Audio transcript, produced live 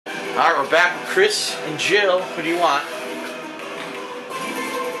Alright, we're back with Chris and Jill. Who do you want?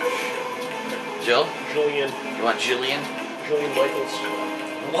 Jill? Jillian. You want Jillian? Jillian Michaels.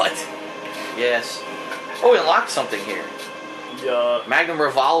 What? Yes. Oh, we unlocked something here. Yeah. Magnum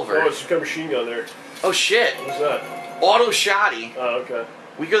revolver. Oh, it's got a machine gun there. Oh shit. What is that? Auto shotty. Oh, okay.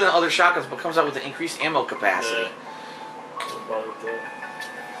 Weaker than other shotguns, but comes out with an increased ammo capacity.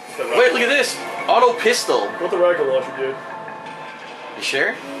 Wait, look at this. Auto pistol. What the rocket launcher, dude? You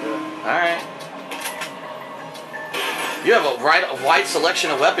sure? Yeah. Alright. You have a wide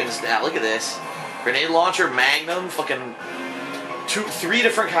selection of weapons now. Look at this. Grenade launcher, Magnum, fucking 3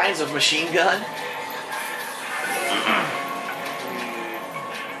 different kinds of machine gun.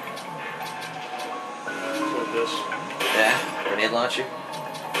 What's this? Yeah, grenade launcher.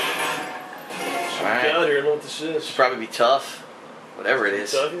 Alright. Get out here, I don't know what this is. Should probably be tough. Whatever it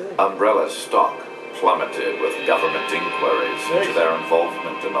is. Tough, you think? Umbrella's stock plummeted with government inquiries into their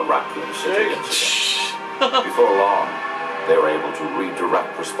involvement in the Raccoon City incident. Before long, they were able to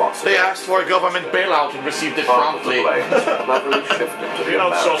redirect responsibility. They asked for a government bailout and received it Part of the promptly. blame cleverly shifted to They the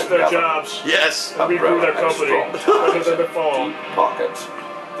outsourced American their government. jobs. Yes. And regrew their company. Rather than the fall. Deep pockets.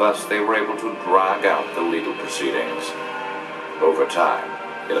 Thus, they were able to drag out the legal proceedings. Over time,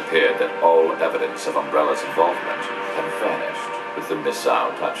 it appeared that all evidence of Umbrella's involvement had vanished with the missile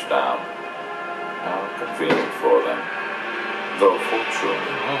touchdown. How convenient for them. Though fortune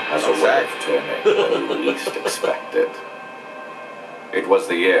has a way of turning when you least expect it. It was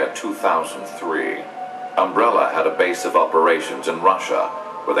the year 2003. Umbrella had a base of operations in Russia,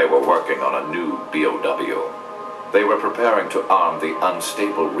 where they were working on a new BOW. They were preparing to arm the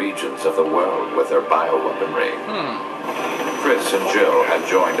unstable regions of the world with their bioweaponry. Chris and Jill had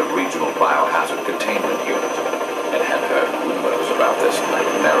joined a regional biohazard containment unit and had heard rumors about this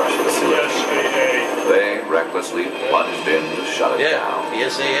nightmarish facility. They recklessly plunged in to shut it down. Yeah, the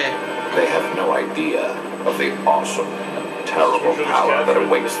SAA. They have no idea of the awesome and terrible power that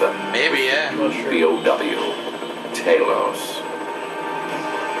awaits them. Maybe, yeah. BOW. Talos.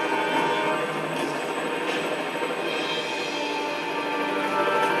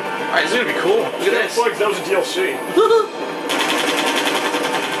 Alright, this is gonna be cool. Look at this. Like that was a DLC.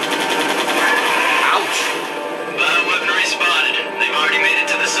 Ouch. Bioweaponry spotted. They've already made it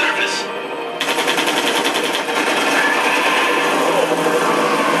to the surface.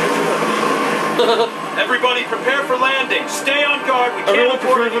 Everybody prepare for landing. Stay on guard. We can't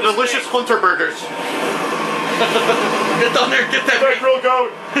afford the delicious Hunter burgers. Get down there, get that. Get that grill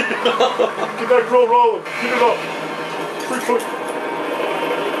going. Get that grill rolling. Get it up. 3 foot.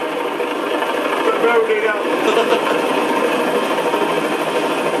 Get that marinade out.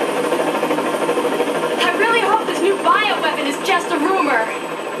 I really hope this new bioweapon is just a rumor.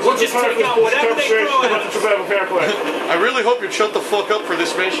 We'll just take out whatever they throw at us. I really hope you'd shut the fuck up for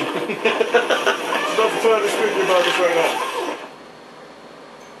this mission. Stop trying to speak about this right now.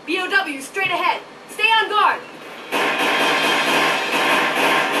 BOW, straight ahead. Stay on guard.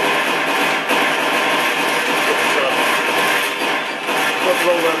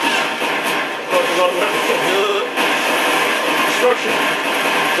 Destruction.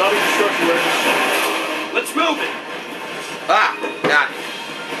 Zombie destruction, right? Let's move it. Ah, got it.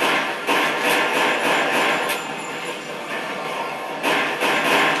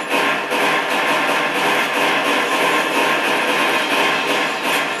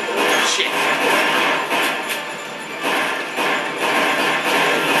 Shit.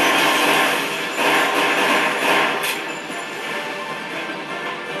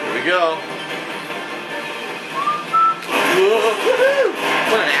 Here we go. Woo-hoo.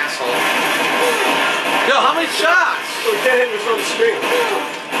 What an asshole. Yo, how many shots? Oh, we can't hit this on the screen.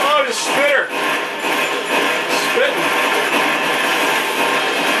 Oh, the spitter. Spitting.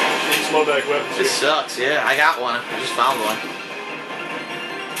 Small bag weapons. This sucks, yeah. I got one. I just found one.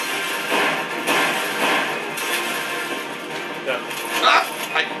 Yeah. Ah!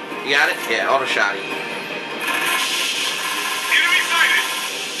 You got it? Yeah, auto shotty. Enemy sighted.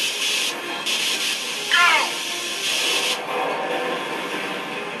 Go!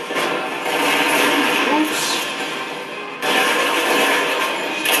 Oops.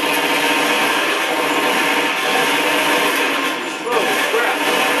 Oh, crap.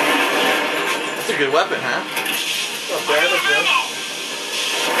 That's a good weapon, huh? Not bad, not bad.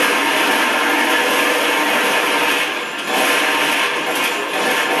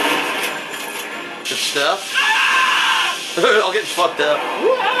 Good stuff. I'll get fucked up.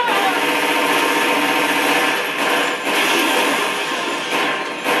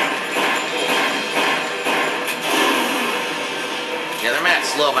 Yeah, they're mad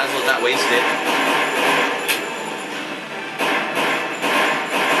slow. Might as well not waste it.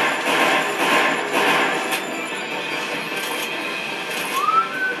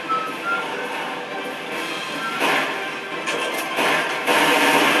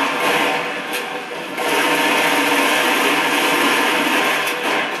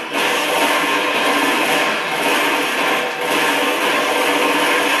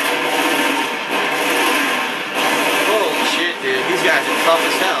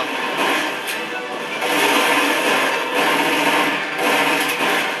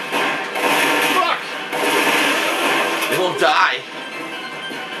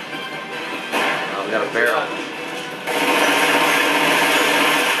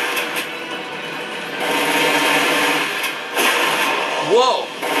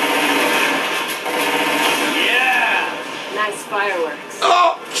 Nice fireworks.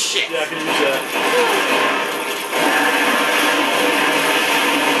 Oh, shit. Yeah, I can use that.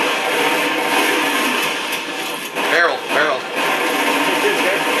 Barrel.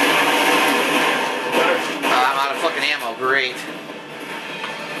 Okay. I'm out of fucking ammo. Great.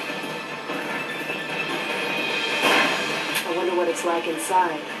 I wonder what it's like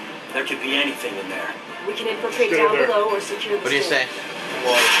inside. There could be anything in there. We can infiltrate Stay down there. below or secure the What do you say?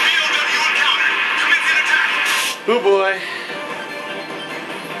 Well, Oh boy.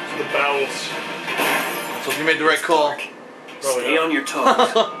 it's the bowels. So if you made the right call. Probably Stay not. on your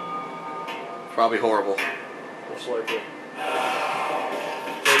toes. Probably horrible. Most likely. It's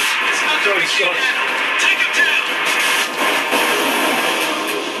not gonna be Sucks. Take him down!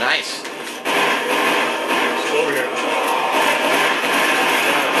 Nice. It's over here.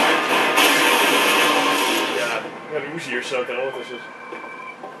 Yeah. I got an Uzi or something. I don't know what this is.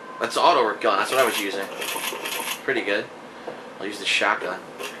 That's the auto work gun. That's what I was using. Pretty good. I'll use the shotgun.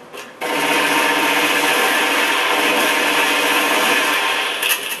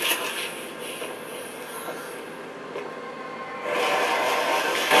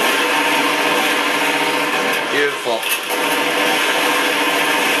 Beautiful.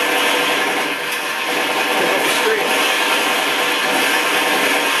 Get off the screen.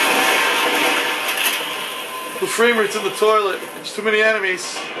 The frame rate's in the toilet. There's too many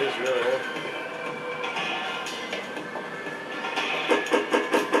enemies. It is really, huh?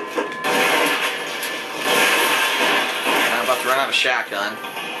 I'm about to run out of shotgun.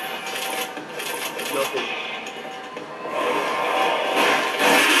 Nothing.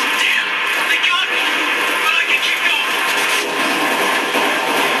 They got me! But I can keep going!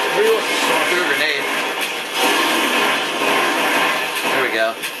 Where you want to stop? Threw a grenade. There we go.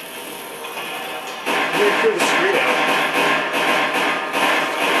 You didn't clear the screen out.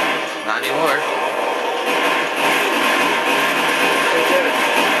 Not anymore. I get it.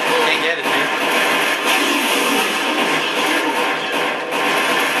 Can't get it, dude.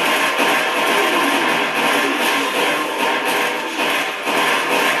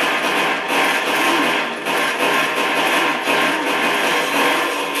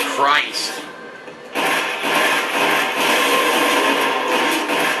 Christ.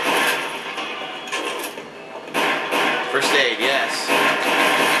 First aid, yes.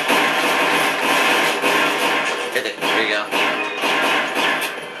 Hit it. There you go.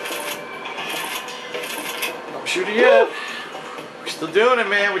 Don't shoot it yet. We're still doing it,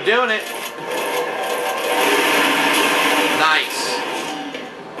 man. We're doing it. Nice.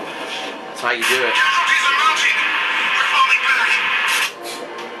 That's how you do it. Casualties are mounting! We're falling back!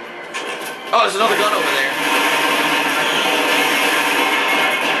 Oh, there's another gun over there.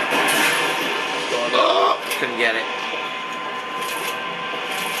 Oh, couldn't get it.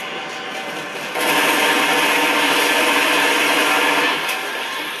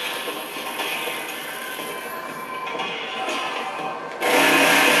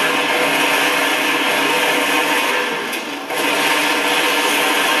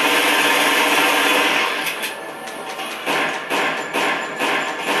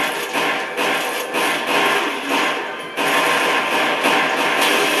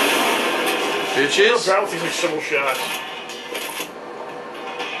 Bitches. Bounties like several shots.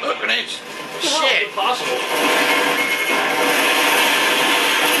 Oh, grenades. How is Shit. it possible?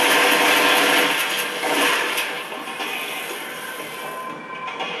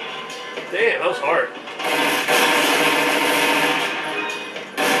 Damn, that was hard.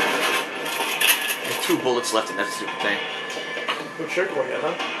 There's 2 bullets left in that stupid thing. No checkpoint yet,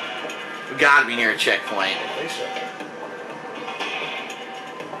 huh? We gotta be near a checkpoint. I think so.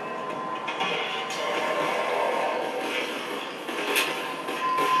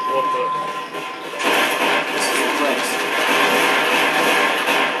 What the? This is the place.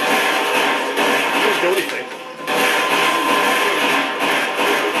 Didn't do anything.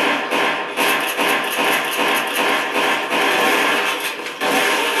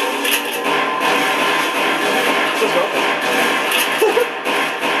 This is nothing.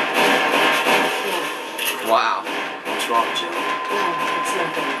 Wow. What's wrong, Joe? No, it's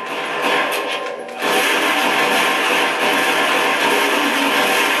nothing.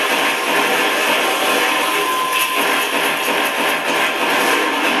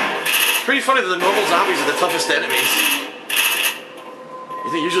 It's pretty funny that the normal zombies are the toughest enemies.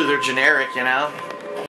 You think usually they're generic, you know?